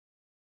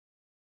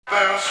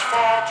There's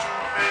far too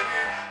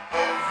many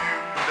of you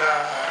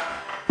die.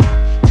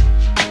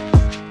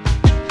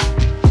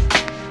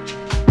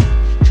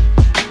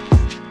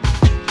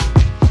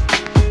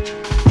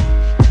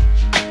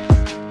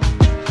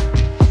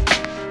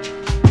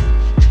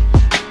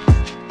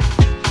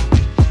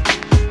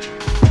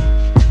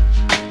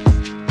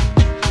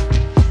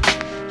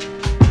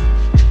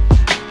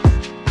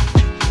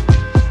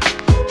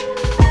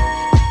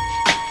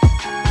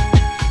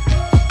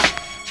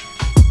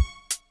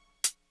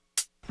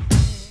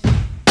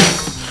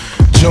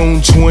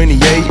 June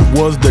 28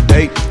 was the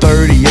date,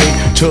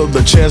 38 to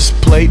the chest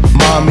plate.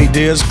 Mommy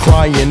dear's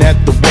crying at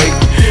the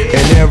wake,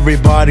 and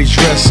everybody's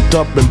dressed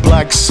up in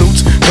black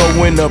suits,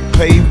 going to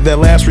pay their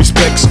last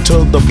respects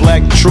to the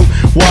black troop.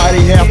 Why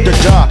they have to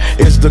die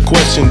is the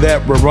question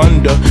that we're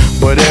under,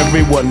 but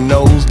everyone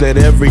knows that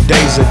every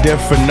day's a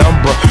different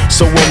number.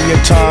 So when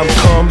your time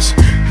comes,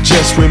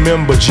 just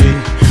remember, G,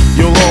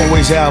 you'll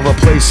always have a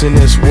place in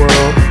this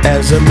world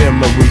as a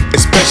memory,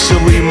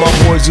 especially my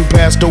boys who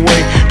passed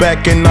away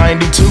back in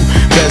 '92.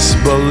 Best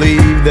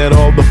believe that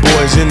all the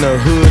boys in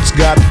the hoods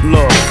got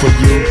love for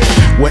you.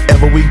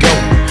 Wherever we go,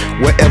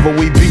 wherever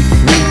we be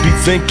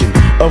thinking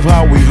of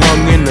how we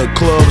hung in the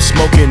club,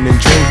 smoking and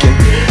drinking,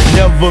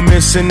 never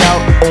missing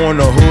out on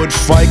a hood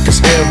fight, cause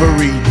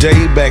every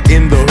day back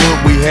in the hood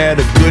we had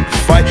a good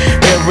fight.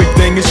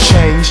 Everything has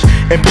changed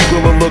and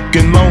people are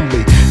looking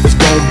lonely. It's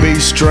gonna be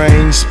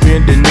strange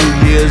spending New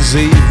Year's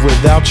Eve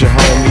without your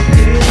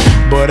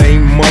homie, but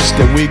ain't much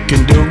that we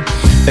can do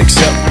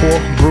except pour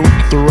brew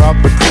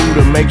throughout the crew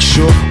to make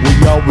sure we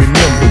all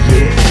remember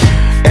you.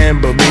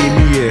 And believe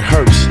me, it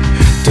hurts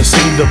to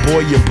see the boy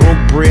you broke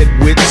bread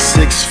with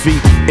 6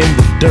 feet in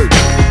the dirt.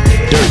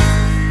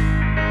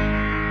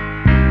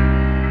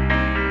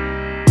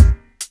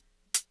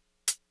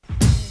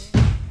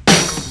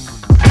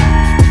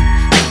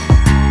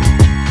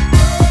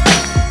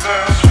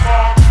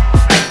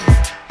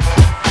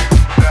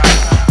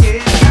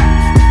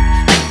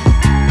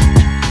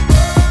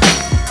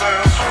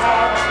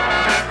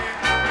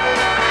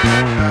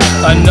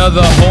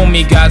 Another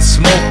homie got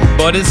smoked,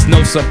 but it's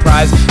no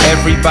surprise.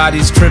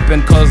 Everybody's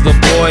tripping cause the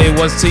boy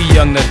was too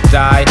young to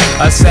die.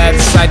 A sad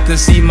sight to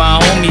see my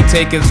homie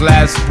take his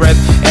last breath.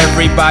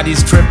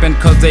 Everybody's tripping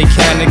cause they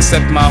can't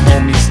accept my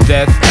homie's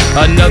death.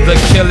 Another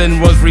killing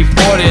was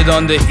reported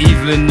on the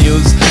evening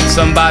news.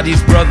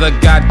 Somebody's brother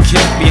got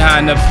killed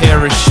behind a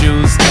pair of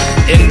shoes.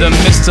 In the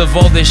midst of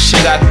all this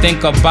shit, I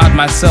think about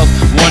myself.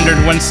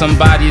 Wondered when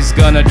somebody's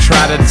gonna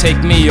try to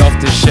take me off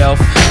the shelf,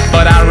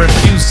 but I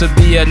refuse to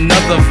be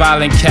another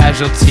violent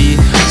casualty.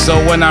 So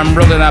when I'm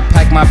rolling, I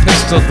pack my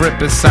pistol grip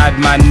beside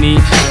my knee,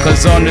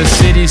 cause on the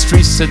city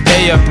streets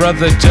today a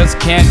brother just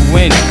can't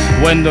win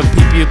when the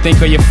people you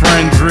think are your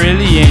friends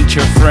really ain't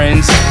your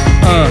friends.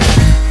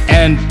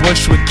 And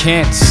Bushwood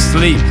can't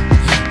sleep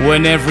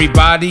when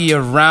everybody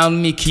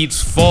around me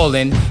keeps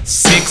falling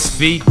 6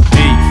 feet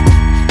deep.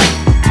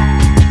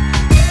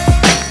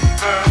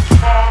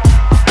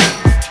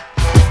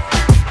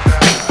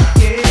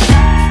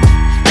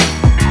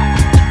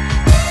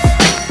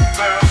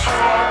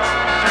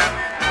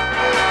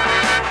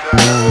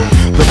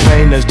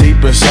 As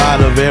deep inside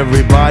of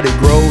everybody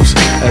grows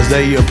as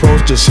they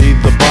approach to see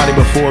the body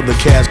before the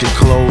casket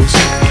closed.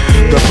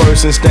 The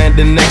person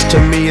standing next to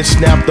me had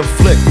snapped the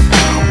flick.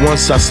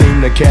 Once I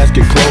seen the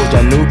casket closed,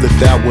 I knew that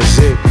that was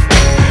it.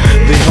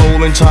 The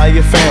whole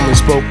entire family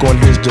spoke on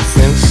his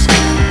defense.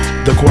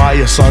 The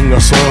choir sung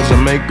our songs to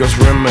make us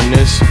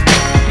reminisce.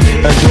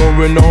 And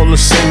during all the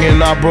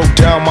singing I broke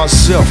down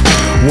myself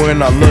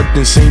when I looked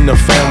and seen the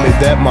family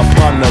that my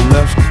partner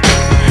left.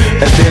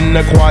 And then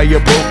the choir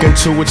broke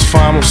into its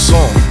final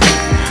song,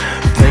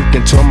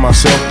 thinking to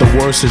myself the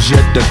worst is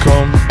yet to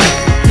come.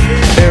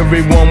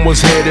 Everyone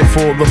was headed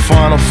for the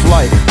final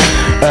flight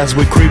as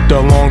we creeped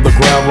along the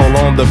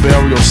gravel on the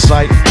burial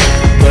site.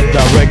 The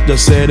director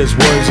said his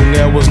words and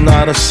there was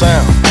not a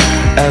sound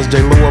as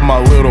they lowered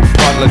my little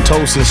partner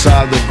toast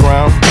inside the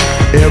ground.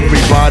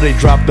 Everybody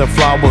dropped their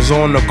flowers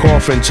on the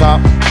coffin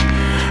top,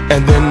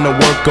 and then the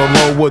worker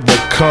lowered the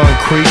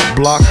concrete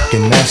block,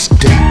 and that's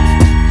deep.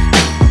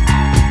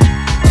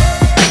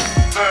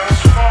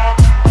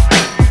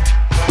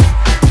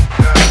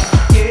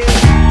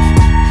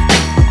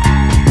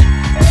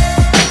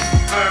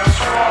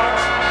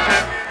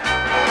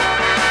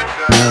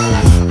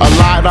 A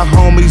lot of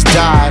homies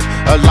died,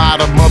 a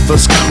lot of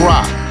mothers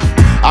cry.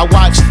 I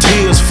watch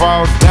tears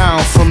fall down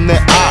from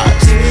their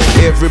eyes.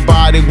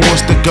 Everybody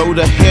wants to go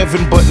to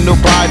heaven, but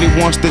nobody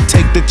wants to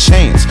take the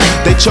chance.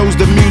 They chose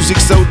the music,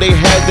 so they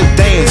had to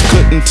dance.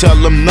 Couldn't tell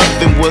them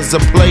nothing was a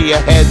player,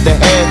 had to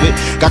have it.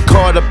 Got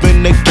caught up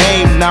in the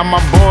game, now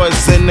my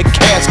boy's in the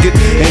casket,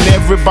 and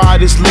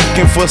everybody's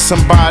looking for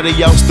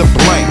somebody else to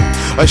blame.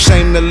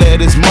 Ashamed to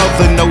let his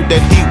mother know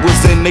that he was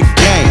in the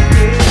game.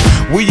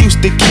 We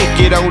used to kick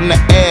it on the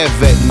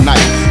Ave at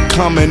night,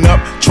 coming up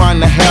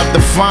trying to have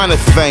the finer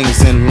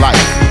things in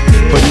life.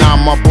 But now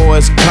my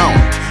boy's gone,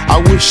 I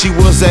wish she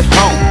was at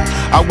home.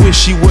 I wish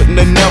she wouldn't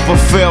have never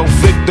fell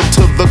victim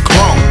to the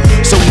chrome.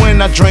 So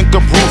when I drink a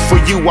brew for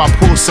you, I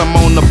pull some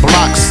on the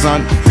block,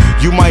 son.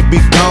 You might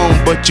be gone,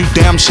 but you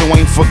damn sure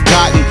ain't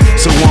forgotten.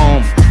 So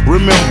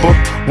remember,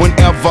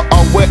 whenever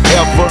or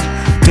wherever,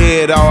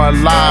 dead or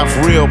alive,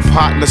 real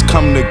partners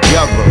come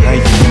together.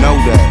 And you know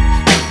that.